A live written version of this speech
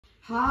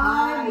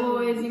Hi,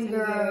 boys and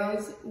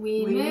girls.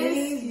 We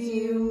missed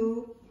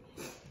you.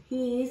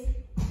 He's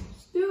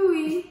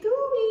Stewie.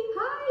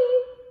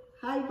 Hi.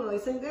 Hi,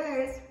 boys and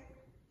girls.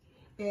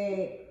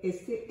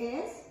 Este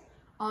es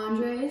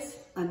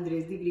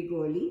Andrés Di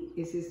Grigoli.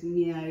 Ese es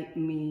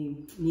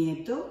mi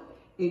nieto.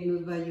 Él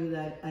nos va a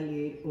ayudar a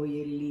leer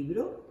hoy el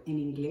libro en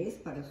inglés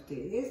para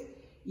ustedes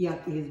y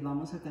les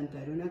vamos a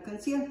cantar una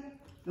canción.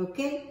 ¿Ok?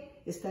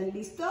 ¿Están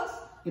listos?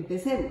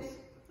 Empecemos.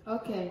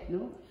 Okay.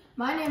 ¿No?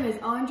 My name is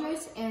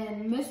Andres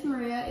and Miss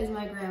Maria is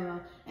my grandma.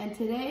 And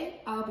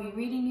today I'll be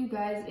reading you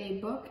guys a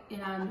book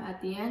and at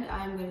the end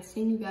I'm going to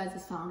sing you guys a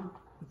song.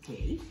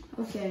 Okay.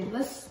 Okay,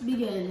 let's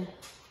begin.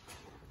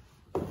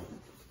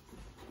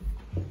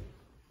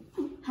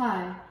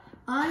 Hi,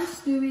 I'm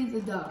Stewie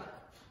the Duck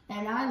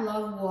and I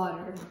love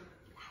water.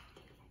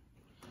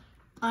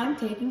 I'm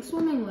taking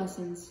swimming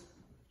lessons.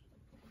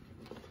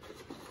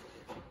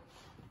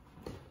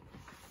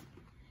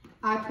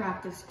 I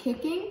practice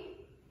kicking,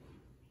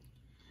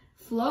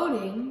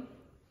 floating,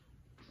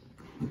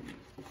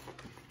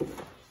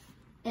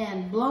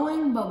 and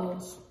blowing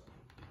bubbles.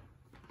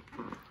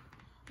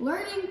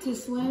 Learning to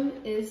swim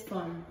is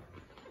fun.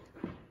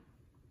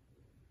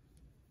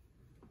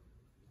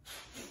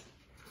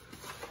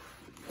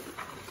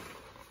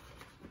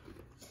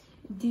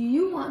 Do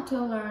you want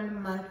to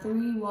learn my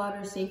 3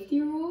 water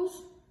safety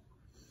rules?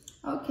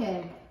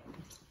 Okay.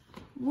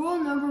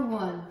 Rule number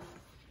 1.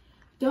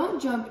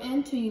 Don't jump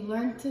in till you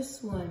learn to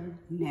swim.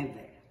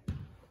 Never.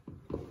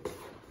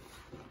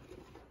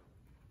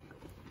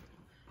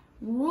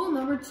 Rule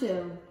number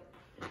 2.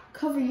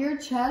 Cover your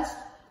chest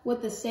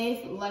with a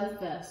safe life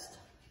vest.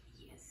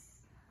 Yes.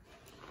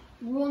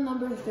 Rule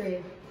number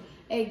 3.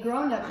 A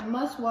grown-up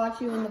must watch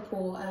you in the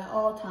pool at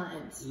all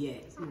times.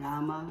 Yes.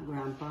 Grandma,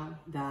 grandpa,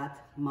 dad,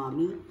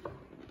 mommy.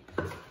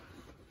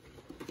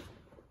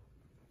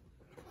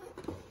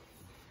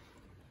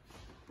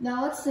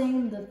 Now let's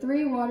sing the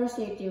 3 water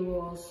safety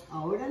rules.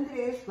 Ahora,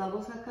 Andrés,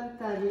 vamos a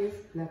cantarles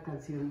la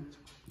canción.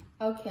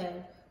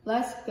 Okay,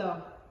 let's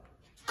go.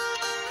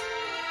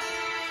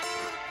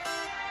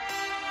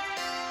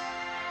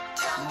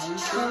 Don't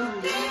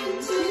jump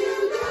into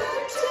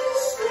learn to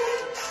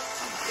swim.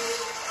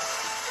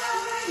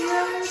 Cover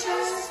your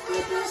chest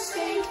with a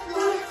safe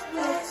life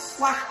vest.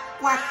 Quack,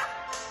 quack.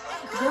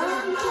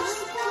 God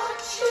must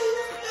watch you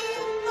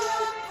in the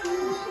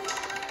pool.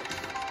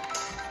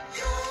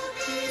 Don't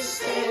be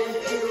scared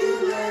if you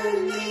learn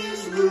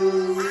these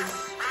rules.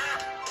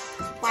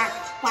 Quack,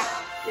 quack.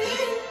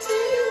 Think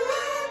till you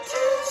learn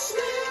to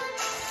swim.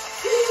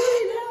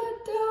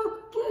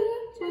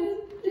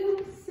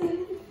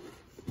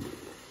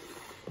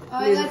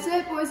 Alright, that's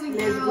it, boys and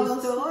 ¿Les girls.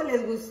 gustó?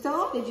 ¿Les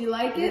gustó? Did you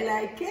like You it?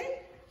 like it?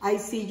 I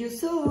see you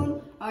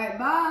soon. Alright,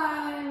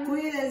 bye.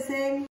 Cuídense.